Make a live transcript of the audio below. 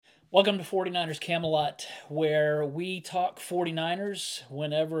Welcome to 49ers Camelot, where we talk 49ers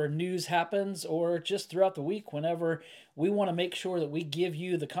whenever news happens or just throughout the week, whenever we want to make sure that we give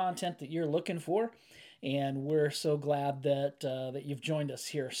you the content that you're looking for. And we're so glad that you've joined us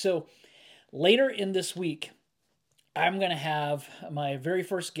here. So, later in this week, I'm going to have my very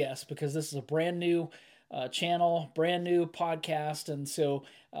first guest because this is a brand new channel, brand new podcast. And so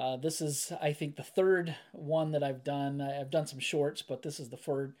this is, I think, the third one that I've done. I've done some shorts, but this is the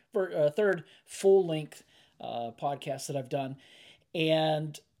third full length podcast that I've done.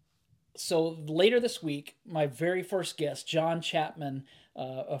 And so later this week, my very first guest, John Chapman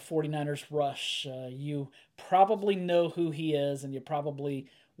of 49ers Rush. You probably know who he is, and you probably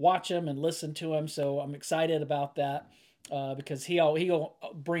watch him and listen to him. So I'm excited about that because he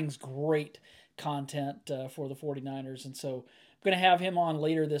brings great content for the 49ers. And so I'm going to have him on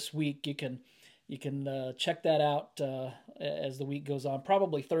later this week. You can check that out as the week goes on.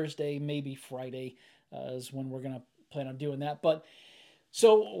 Probably Thursday, maybe Friday is when we're going to plan on doing that. But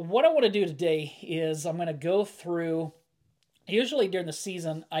so what I want to do today is I'm going to go through. Usually during the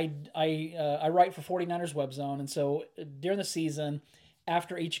season, I write for 49ers Web Zone, and so during the season,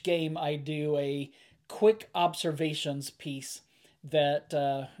 after each game, I do a quick observations piece that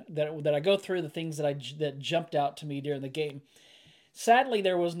I go through the things that jumped out to me during the game. Sadly,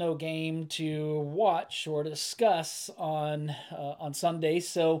 there was no game to watch or discuss on Sunday,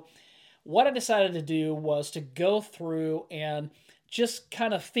 so what I decided to do was to go through and just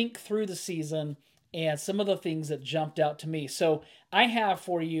kind of think through the season and some of the things that jumped out to me. So I have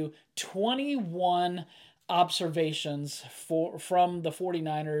for you 21 observations from the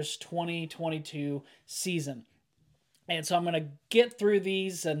 49ers 2022 season. And so I'm going to get through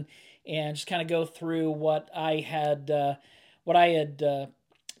these and just kind of go through what I had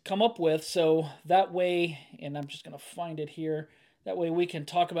come up with. So that way, and I'm just going to find it here. That way we can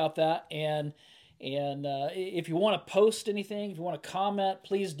talk about that. And if you want to post anything, if you want to comment,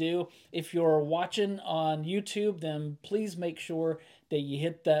 please do. If you're watching on YouTube, then please make sure that you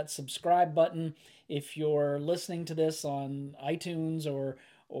hit that subscribe button. If you're listening to this on iTunes or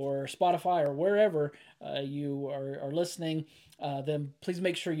Spotify or wherever you are listening, then please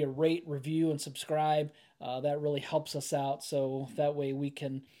make sure you rate, review, and subscribe. That really helps us out, so that way we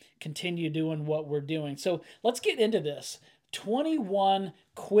can continue doing what we're doing. So let's get into this. 21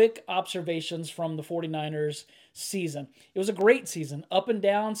 quick observations from the 49ers season. It was a great season, up and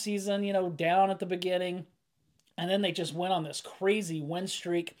down season, down at the beginning. And then they just went on this crazy win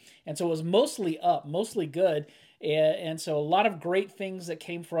streak. And so it was mostly up, mostly good. And so a lot of great things that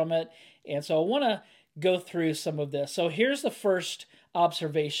came from it. And so I want to go through some of this. So here's the first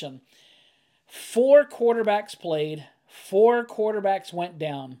observation. 4 quarterbacks played, 4 quarterbacks went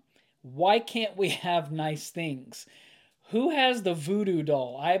down. Why can't we have nice things? Who has the voodoo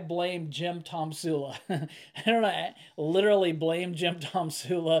doll? I blame Jim Tomsula. I don't know. I literally blame Jim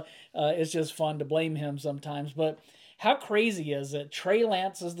Tomsula. It's just fun to blame him sometimes. But how crazy is it? Trey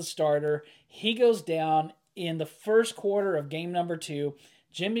Lance is the starter. He goes down in the first quarter of game number 2.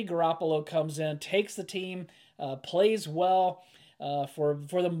 Jimmy Garoppolo comes in, takes the team, plays well for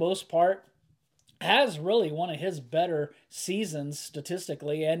the most part, has really one of his better seasons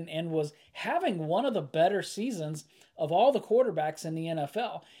statistically, and was having one of the better seasons of all the quarterbacks in the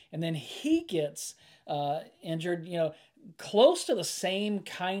NFL. And then he gets injured, close to the same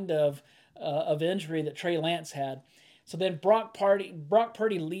kind of injury that Trey Lance had. So then Brock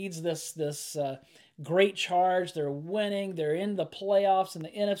Purdy leads this great charge. They're winning. They're in the playoffs and the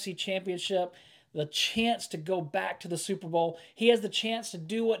NFC Championship. The chance to go back to the Super Bowl. He has the chance to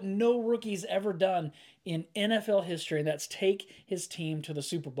do what no rookie's ever done in NFL history, and that's take his team to the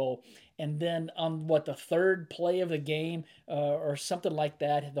Super Bowl. And then on the third play of the game or something like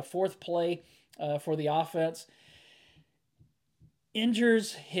that, the fourth play for the offense,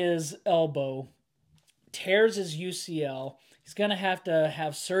 injures his elbow, tears his UCL. He's going to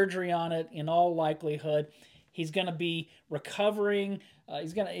have surgery on it in all likelihood. He's going to be recovering.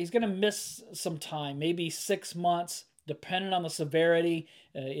 He's gonna miss some time, maybe 6 months, depending on the severity.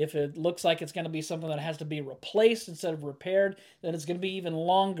 If it looks like it's going to be something that has to be replaced instead of repaired, then it's going to be even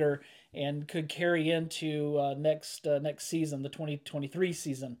longer and could carry into next season, the 2023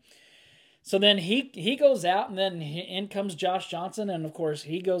 season. So then he goes out, and then in comes Josh Johnson, and of course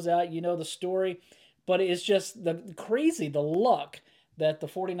he goes out. You know the story, but it's just the luck that the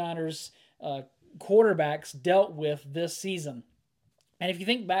 49ers quarterbacks dealt with this season. And if you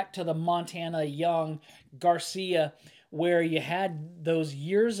think back to the Montana Young Garcia, where you had those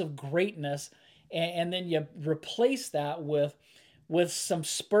years of greatness, and then you replace that with some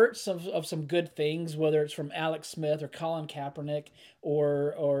spurts of some good things, whether it's from Alex Smith or Colin Kaepernick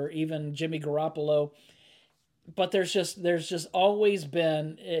or even Jimmy Garoppolo. But there's just always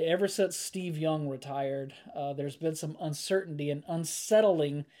been, ever since Steve Young retired, there's been some uncertainty and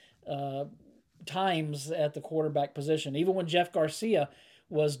unsettling uh, times at the quarterback position. Even when Jeff Garcia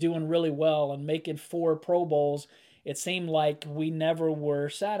was doing really well and making 4 Pro Bowls, it seemed like we never were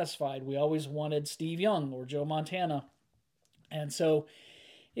satisfied. We always wanted Steve Young or Joe Montana, and so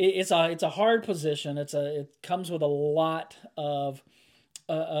it's a hard position. It comes with a lot of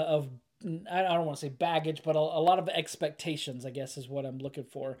I don't want to say baggage, but a lot of expectations, I guess, is what I'm looking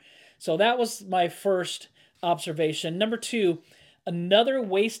for. So that was my first observation. Number two, another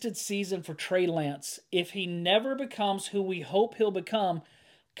wasted season for Trey Lance. If he never becomes who we hope he'll become,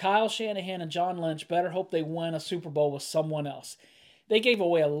 Kyle Shanahan and John Lynch better hope they win a Super Bowl with someone else. They gave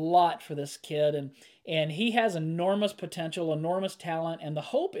away a lot for this kid, and he has enormous potential, enormous talent, and the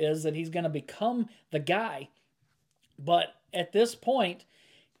hope is that he's going to become the guy. But at this point,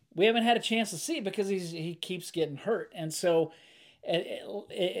 we haven't had a chance to see it because he keeps getting hurt. And so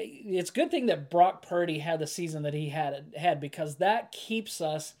it's a good thing that Brock Purdy had the season that he had because that keeps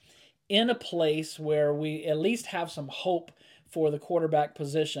us in a place where we at least have some hope for the quarterback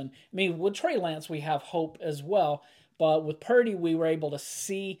position. I mean, with Trey Lance, we have hope as well. But with Purdy, we were able to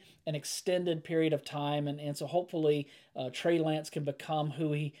see an extended period of time, and so hopefully Trey Lance can become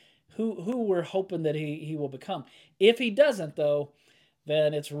who we're hoping that he will become. If he doesn't, though,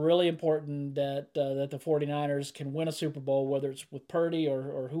 then it's really important that the 49ers can win a Super Bowl, whether it's with Purdy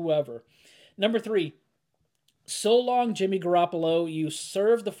or whoever. Number three, so long, Jimmy Garoppolo. You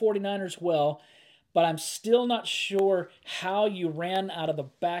served the 49ers well, but I'm still not sure how you ran out of the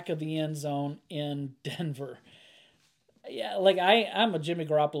back of the end zone in Denver. Yeah, like I'm a Jimmy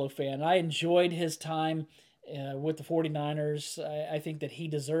Garoppolo fan. I enjoyed his time with the 49ers. I think that he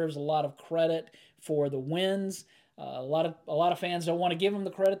deserves a lot of credit for the wins. A lot of fans don't want to give him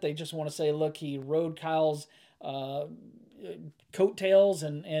the credit. They just want to say, look, he rode Kyle's uh, coattails,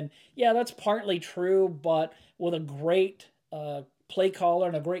 and yeah, that's partly true. But with a great play caller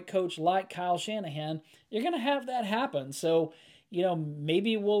and a great coach like Kyle Shanahan, you're going to have that happen. So,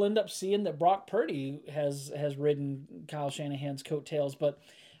 maybe we'll end up seeing that Brock Purdy has ridden Kyle Shanahan's coattails. But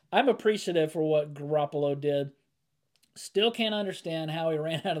I'm appreciative for what Garoppolo did. Still can't understand how he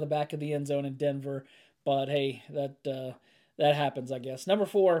ran out of the back of the end zone in Denver, but hey, that happens, I guess. Number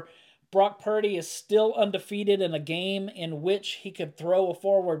four, Brock Purdy is still undefeated in a game in which he could throw a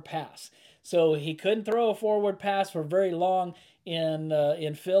forward pass. So he couldn't throw a forward pass for very long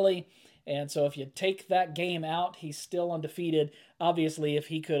in Philly, and so if you take that game out, he's still undefeated. Obviously, if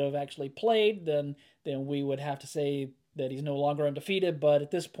he could have actually played, then we would have to say that he's no longer undefeated. But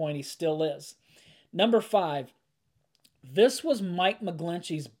at this point, he still is. Number five, this was Mike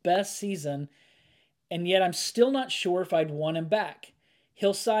McGlinchey's best season, and yet I'm still not sure if I'd want him back.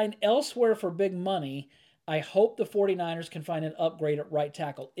 He'll sign elsewhere for big money. I hope the 49ers can find an upgrade at right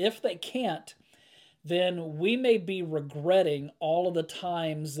tackle. If they can't, then we may be regretting all of the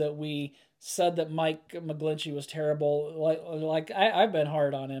times that we said that Mike McGlinchey was terrible. I've been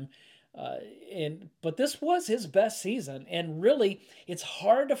hard on him. But this was his best season, and really, it's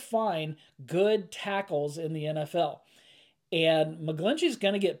hard to find good tackles in the NFL. And McGlinchey's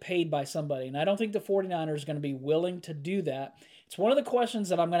going to get paid by somebody. And I don't think the 49ers are going to be willing to do that. It's one of the questions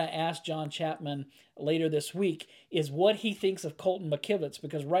that I'm going to ask John Chapman later this week is what he thinks of Colton McKivitz.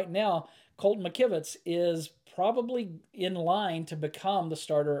 Because right now, Colton McKivitz is probably in line to become the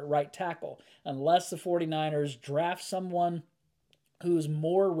starter at right tackle. Unless the 49ers draft someone who's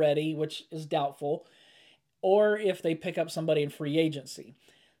more ready, which is doubtful, or if they pick up somebody in free agency.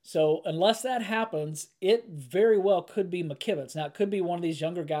 So unless that happens, it very well could be McKivitz. Now, it could be one of these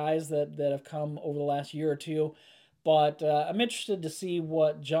younger guys that have come over the last year or two, but I'm interested to see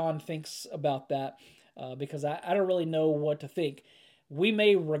what John thinks about that because I don't really know what to think. We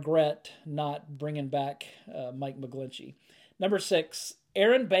may regret not bringing back Mike McGlinchey. Number six,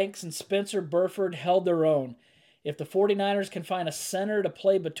 Aaron Banks and Spencer Burford held their own. If the 49ers can find a center to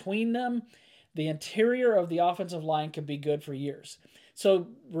play between them, the interior of the offensive line could be good for years. So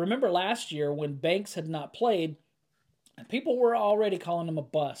remember last year when Banks had not played, people were already calling him a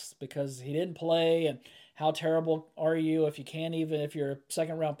bust because he didn't play, and how terrible are you if you're a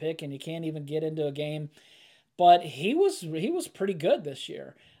second round pick and you can't even get into a game. But he was pretty good this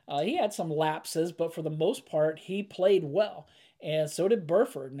year. He had some lapses, but for the most part, he played well. And so did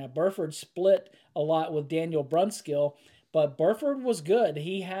Burford. Now, Burford split a lot with Daniel Brunskill, but Burford was good.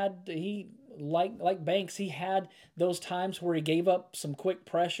 Like Banks, he had those times where he gave up some quick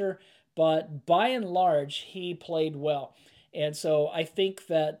pressure, but by and large, he played well. And so I think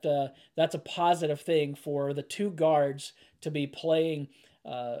that that's a positive thing for the two guards to be playing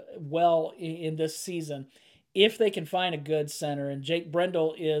well in this season if they can find a good center. And Jake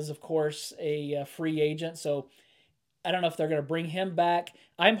Brendel is, of course, a free agent. So I don't know if they're going to bring him back.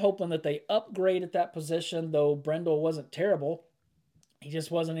 I'm hoping that they upgrade at that position, though Brendel wasn't terrible. He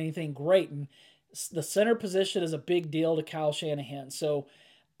just wasn't anything great. And the center position is a big deal to Kyle Shanahan. So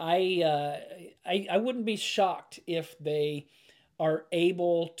I wouldn't be shocked if they are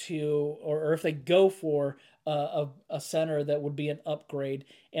able to, or if they go for a center that would be an upgrade.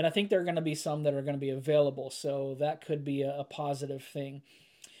 And I think there are going to be some that are going to be available. So that could be a positive thing.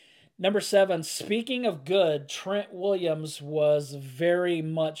 Number 7, speaking of good, Trent Williams was very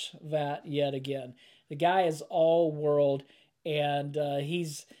much that yet again. The guy is all world, and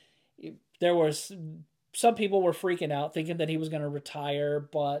there was some people were freaking out thinking that he was going to retire,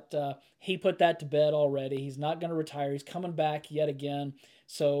 but he put that to bed already. He's not going to retire. He's coming back yet again.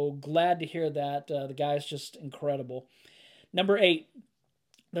 So glad to hear that. The guy's just incredible. Number 8,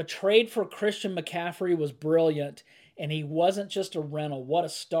 the trade for Christian McCaffrey was brilliant, and he wasn't just a rental. What a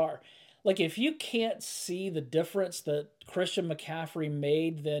star. Like, if you can't see the difference that Christian McCaffrey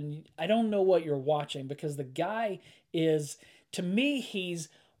made, then I don't know what you're watching, because the guy is, to me, he's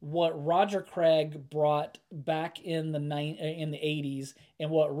what Roger Craig brought back in the 80s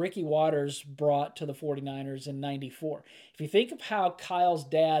and what Ricky Watters brought to the 49ers in 94. If you think of how Kyle's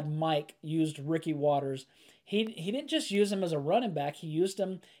dad, Mike, used Ricky Watters, he didn't just use him as a running back. He used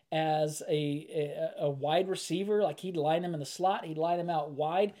him as a wide receiver. Like, he'd line him in the slot. He'd line him out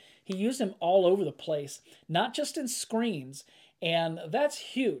wide. He used him all over the place, not just in screens. And that's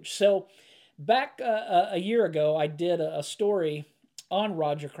huge. So back a year ago, I did a story on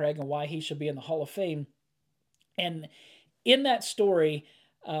Roger Craig and why he should be in the Hall of Fame. And in that story,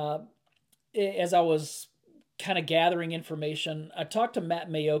 as I was kind of gathering information, I talked to Matt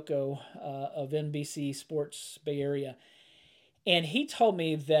Mayoko of NBC Sports Bay Area, and he told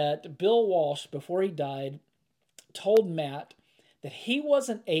me that Bill Walsh, before he died, told Matt that he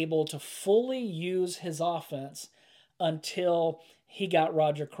wasn't able to fully use his offense until he got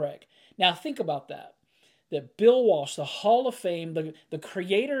Roger Craig. Now think about that. That Bill Walsh, the Hall of Fame, the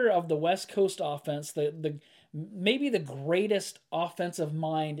creator of the West Coast offense, the maybe the greatest offensive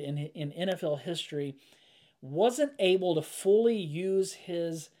mind in NFL history, wasn't able to fully use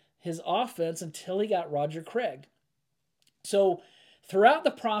his offense until he got Roger Craig. So throughout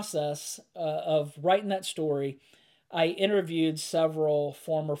the process of writing that story, I interviewed several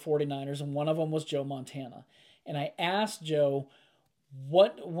former 49ers, and one of them was Joe Montana. And I asked Joe,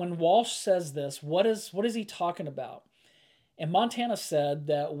 when Walsh says this, what is he talking about? And Montana said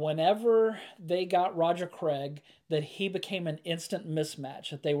that whenever they got Roger Craig, that he became an instant mismatch,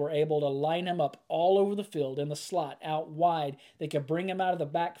 that they were able to line him up all over the field, in the slot, out wide. They could bring him out of the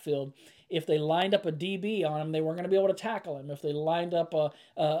backfield. If they lined up a DB on him, they weren't going to be able to tackle him. If they lined up a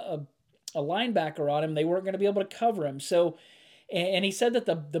linebacker on him, they weren't going to be able to cover him. So, and he said that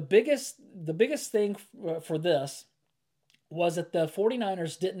the biggest thing for this was that the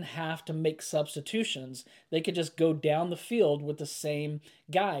 49ers didn't have to make substitutions. They could just go down the field with the same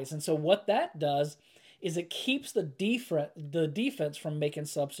guys. And so what that does is it keeps the defense from making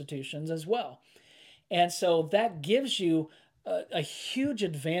substitutions as well. And so that gives you a huge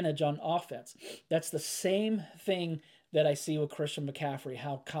advantage on offense. That's the same thing that I see with Christian McCaffrey,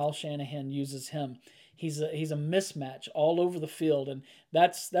 how Kyle Shanahan uses him. He's a mismatch all over the field, and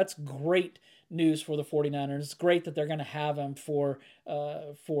that's great news for the 49ers. It's great that they're going to have him for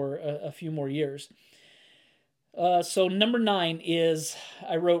a few more years. So number 9 is,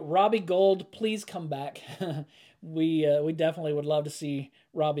 I wrote, Robbie Gould, please come back. We definitely would love to see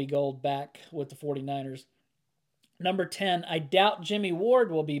Robbie Gould back with the 49ers. Number 10, I doubt Jimmy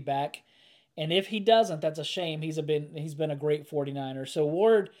Ward will be back. And if he doesn't, that's a shame. He's been a great 49er. So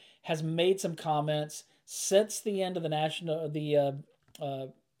Ward has made some comments since the end of the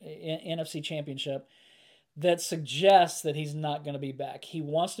NFC Championship that suggests that he's not going to be back. He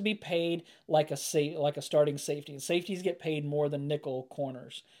wants to be paid like a starting safety. And safeties get paid more than nickel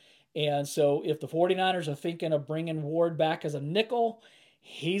corners. And so if the 49ers are thinking of bringing Ward back as a nickel,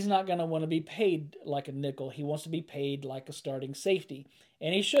 he's not going to want to be paid like a nickel. He wants to be paid like a starting safety.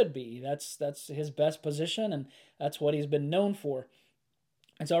 And he should be. That's his best position, and that's what he's been known for.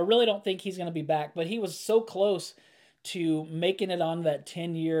 And so I really don't think he's going to be back. But he was so close to making it on that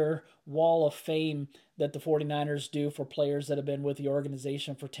 10-year wall of fame that the 49ers do for players that have been with the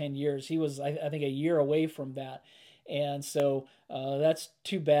organization for 10 years. He was, I think, a year away from that. And so that's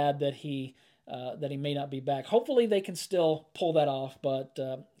too bad that he may not be back. Hopefully they can still pull that off, but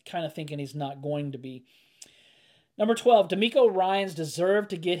kind of thinking he's not going to be. Number 12, D'Amico Ryans deserved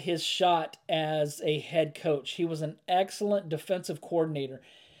to get his shot as a head coach. He was an excellent defensive coordinator.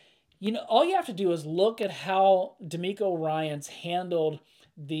 All you have to do is look at how D'Amico Ryans handled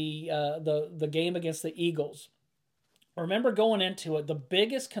the game against the Eagles. Remember going into it, the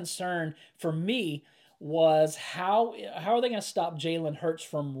biggest concern for me was how are they going to stop Jalen Hurts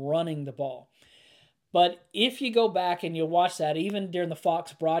from running the ball? But if you go back and you watch that, even during the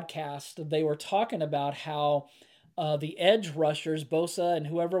Fox broadcast, they were talking about how the edge rushers, Bosa and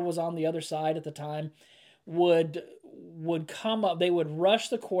whoever was on the other side at the time, would come up. They would rush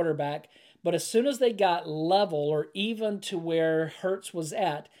the quarterback, but as soon as they got level or even to where Hurts was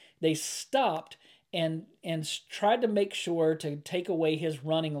at, they stopped and tried to make sure to take away his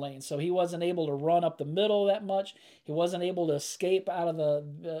running lane. So he wasn't able to run up the middle that much. He wasn't able to escape out of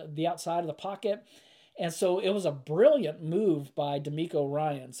the outside of the pocket. And so it was a brilliant move by D'Amico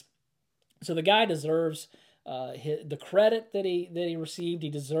Ryans. So the guy deserves the credit that he received. He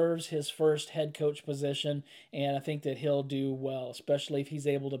deserves his first head coach position, and I think that he'll do well, especially if he's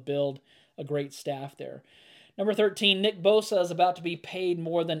able to build a great staff there. Number 13, Nick Bosa is about to be paid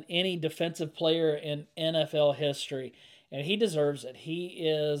more than any defensive player in NFL history, and he deserves it. He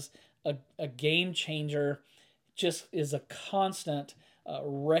is a game changer, just is a constant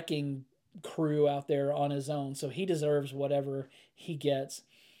wrecking crew out there on his own, so he deserves whatever he gets.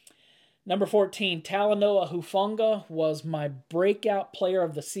 Number 14, Talanoa Hufanga was my breakout player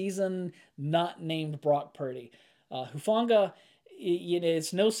of the season, not named Brock Purdy. Hufanga,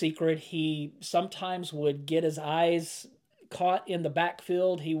 it's no secret, he sometimes would get his eyes caught in the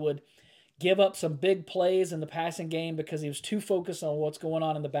backfield. He would give up some big plays in the passing game because he was too focused on what's going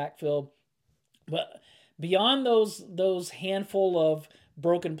on in the backfield. But beyond those handful of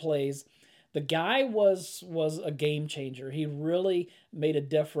broken plays, the guy was a game changer. He really made a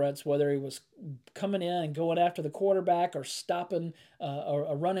difference, whether he was coming in and going after the quarterback or stopping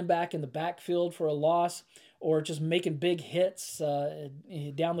a running back in the backfield for a loss, or just making big hits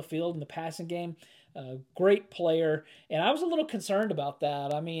down the field in the passing game. Great player, and I was a little concerned about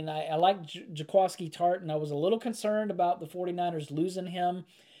that. I mean, I like Jaquiski Tartt, and I was a little concerned about the 49ers losing him,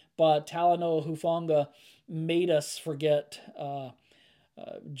 but Talanoa Hufanga made us forget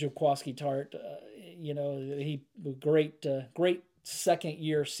Jaquiski Tartt. He great second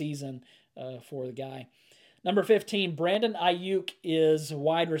year season for the guy. Number 15, Brandon Ayuk is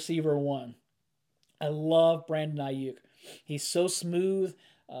wide receiver 1. I love Brandon Ayuk. He's so smooth.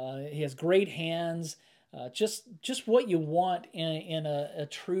 He has great hands. Just what you want in a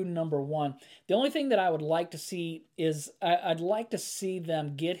true number 1. The only thing that I would like to see is I'd like to see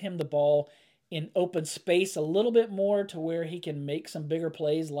them get him the ball in open space a little bit more to where he can make some bigger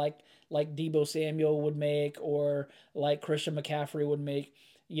plays like Deebo Samuel would make or like Christian McCaffrey would make.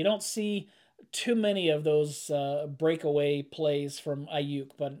 You don't see too many of those breakaway plays from Ayuk,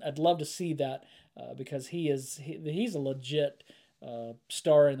 but I'd love to see that because he's a legit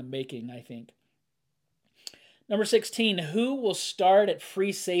star in the making, I think. Number 16, who will start at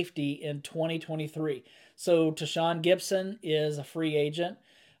free safety in 2023? So Tashaun Gibson is a free agent.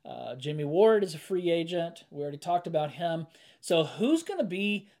 Jimmy Ward is a free agent. We already talked about him. So who's going to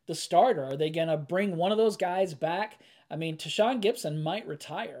be the starter? Are they going to bring one of those guys back? I mean, Tashaun Gibson might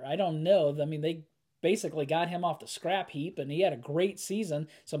retire. I don't know. I mean, they basically got him off the scrap heap, and he had a great season.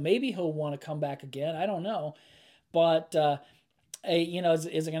 So maybe he'll want to come back again. I don't know. But, is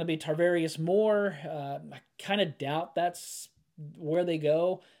it going to be Tarvarius Moore? I kind of doubt that's where they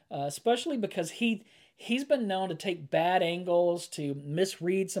go, especially because he's been known to take bad angles, to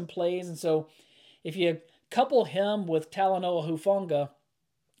misread some plays. And so if you couple him with Talanoa Hufanga,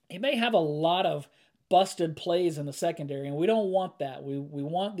 he may have a lot of busted plays in the secondary, and we don't want that. We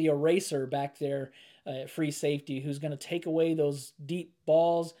want the eraser back there at free safety who's going to take away those deep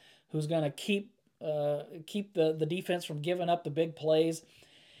balls, who's going to keep the defense from giving up the big plays.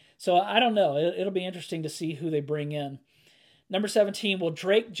 So I don't know. It'll be interesting to see who they bring in. Number 17, will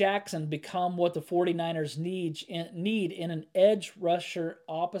Drake Jackson become what the 49ers need in an edge rusher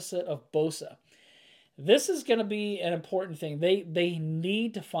opposite of Bosa? This is going to be an important thing. They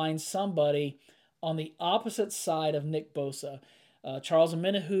need to find somebody on the opposite side of Nick Bosa. Charles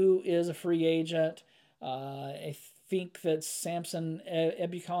Omenihu is a free agent. I think that Samson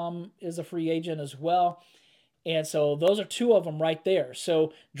Ebukam is a free agent as well. And so those are two of them right there.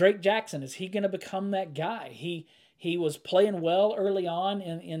 So Drake Jackson, is he going to become that guy? He was playing well early on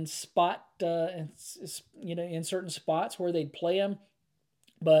in certain spots where they'd play him,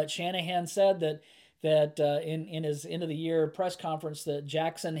 but Shanahan said that in his end of the year press conference that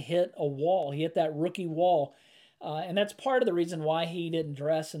Jackson hit a wall. He hit that rookie wall And that's part of the reason why he didn't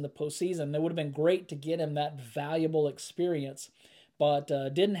dress in the postseason. It would have been great to get him that valuable experience, but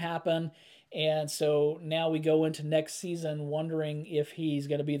didn't happen. And so now we go into next season wondering if he's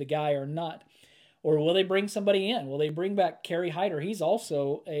going to be the guy or not. Or will they bring somebody in? Will they bring back Kerry Hyder? He's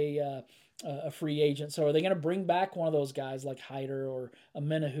also a free agent. So are they going to bring back one of those guys like Hyder or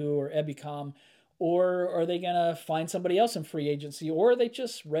Amenahu or Ebicom? Or are they going to find somebody else in free agency? Or are they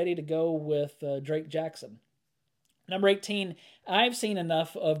just ready to go with Drake Jackson? Number 18, I've seen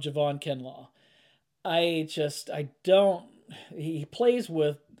enough of Javon Kinlaw. I don't. He plays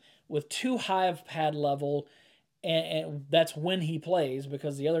with too high of pad level, and that's when he plays,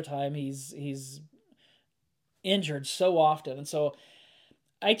 because the other time he's injured so often, and so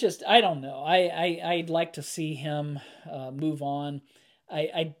I don't know. I'd like to see him move on.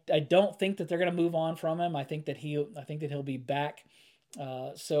 I don't think that they're going to move on from him. I think that he'll be back.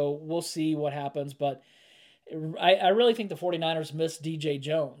 So we'll see what happens, but I really think the 49ers missed DJ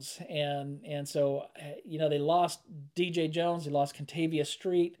Jones, and so they lost DJ Jones, they lost Kentavious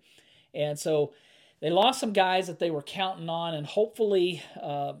Street, and so they lost some guys that they were counting on, and hopefully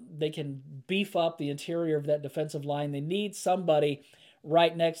they can beef up the interior of that defensive line. They need somebody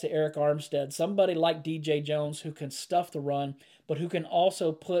right next to Eric Armstead, somebody like DJ Jones who can stuff the run, but who can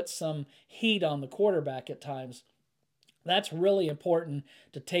also put some heat on the quarterback at times. That's really important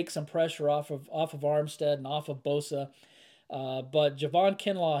to take some pressure off of Armstead and off of Bosa. But Javon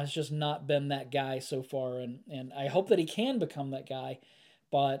Kinlaw has just not been that guy so far, and I hope that he can become that guy.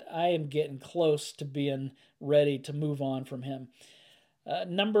 But I am getting close to being ready to move on from him.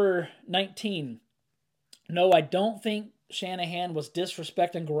 Number 19. No, I don't think Shanahan was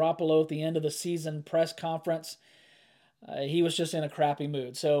disrespecting Garoppolo at the end of the season press conference. He was just in a crappy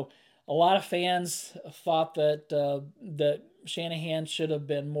mood. So a lot of fans thought that Shanahan should have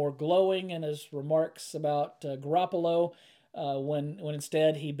been more glowing in his remarks about Garoppolo, when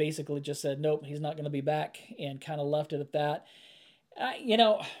instead he basically just said, nope, he's not going to be back, and kind of left it at that.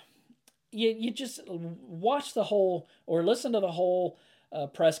 You just watch the whole or listen to the whole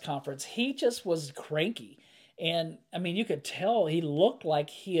press conference. He just was cranky. And, I mean, you could tell he looked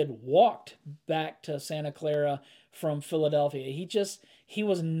like he had walked back to Santa Clara from Philadelphia. He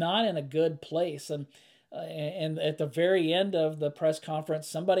was not in a good place. And at the very end of the press conference,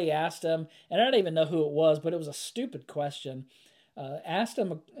 somebody asked him, and I don't even know who it was, but it was a stupid question, asked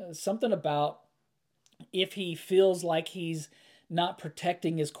him something about if he feels like he's not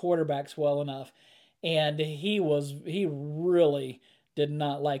protecting his quarterbacks well enough. And he really did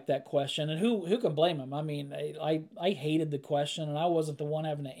not like that question. And who can blame him? I mean, I hated the question, and I wasn't the one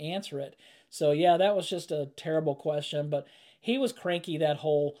having to answer it. So yeah, that was just a terrible question. But he was cranky that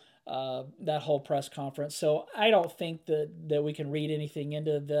whole press conference. So I don't think that we can read anything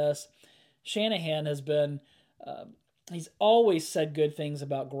into this. Shanahan has been he's always said good things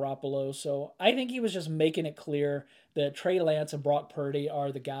about Garoppolo. So I think he was just making it clear that Trey Lance and Brock Purdy are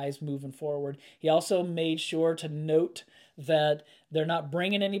the guys moving forward. He also made sure to note that they're not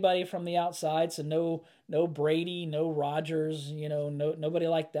bringing anybody from the outside, so no Brady, no Rodgers, nobody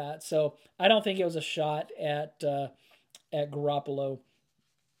like that. So I don't think it was a shot at Garoppolo.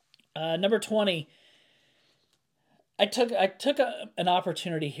 Number 20, I took an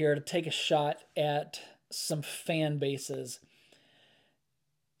opportunity here to take a shot at some fan bases.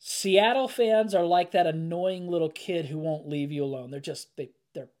 Seattle fans are like that annoying little kid who won't leave you alone.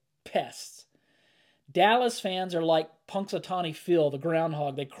 They're pests. Dallas fans are like Punxsutawney Phil, the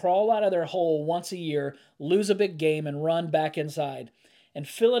groundhog. They crawl out of their hole once a year, lose a big game, and run back inside. And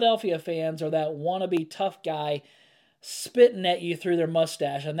Philadelphia fans are that wannabe tough guy spitting at you through their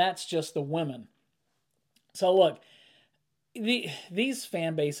mustache, and that's just the women. So look, these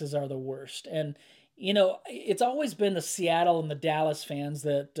fan bases are the worst. And it's always been the Seattle and the Dallas fans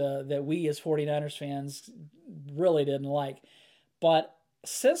that we as 49ers fans really didn't like. But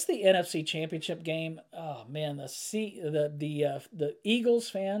since the NFC Championship game, oh man, the Eagles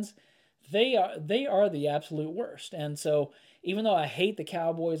fans, they are the absolute worst. And so even though I hate the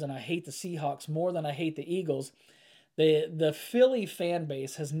Cowboys and I hate the Seahawks more than I hate the Eagles, the Philly fan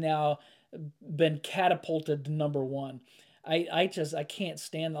base has now been catapulted to number one. I can't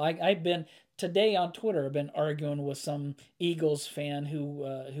stand. I've been today on Twitter. I've been arguing with some Eagles fan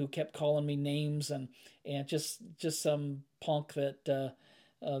who kept calling me names and just some punk that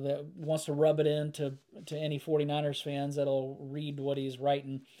wants to rub it in to any 49ers fans that'll read what he's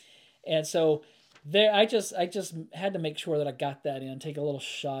writing. And so there, I just had to make sure that I got that in, take a little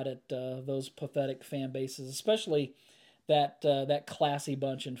shot at those pathetic fan bases, especially that classy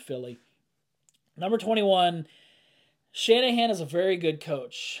bunch in Philly. Number 21, Shanahan is a very good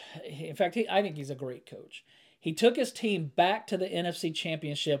coach. In fact, I think he's a great coach. He took his team back to the NFC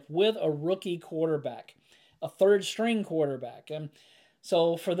Championship with a rookie quarterback, a third string quarterback. And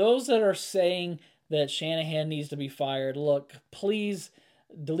so for those that are saying that Shanahan needs to be fired, look, please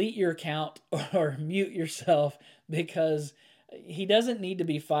delete your account or mute yourself, because he doesn't need to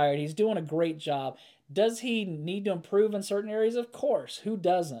be fired. He's doing a great job. Does he need to improve in certain areas? Of course. Who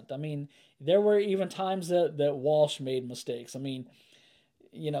doesn't? I mean, there were even times that Walsh made mistakes. I mean,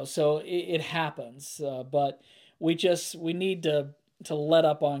 so it happens. But we need to let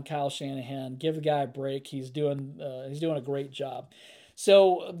up on Kyle Shanahan. Give the guy a break. He's doing a great job.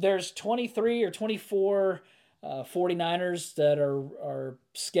 So there's 23 or 24 49ers that are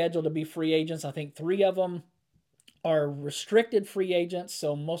scheduled to be free agents. I think 3 of them are restricted free agents,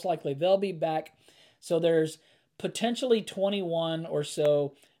 so most likely they'll be back. So there's potentially 21 or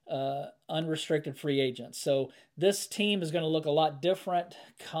so unrestricted free agents. So this team is going to look a lot different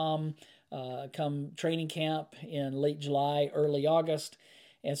come training camp in late July, early August.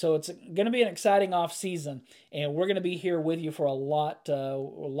 And so it's going to be an exciting off season, and we're going to be here with you for a lot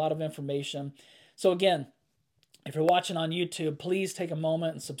of information. So again, if you're watching on YouTube, please take a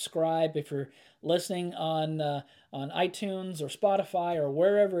moment and subscribe. If you're listening on iTunes or Spotify or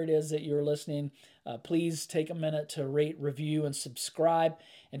wherever it is that you're listening, please take a minute to rate, review, and subscribe.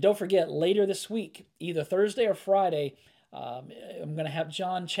 And don't forget, later this week, either Thursday or Friday, I'm going to have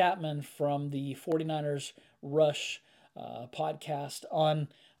John Chapman from the 49ers Rush podcast on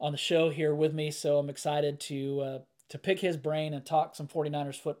the show here with me. So I'm excited to pick his brain and talk some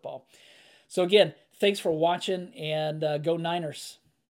 49ers football. So again, thanks for watching, and go Niners.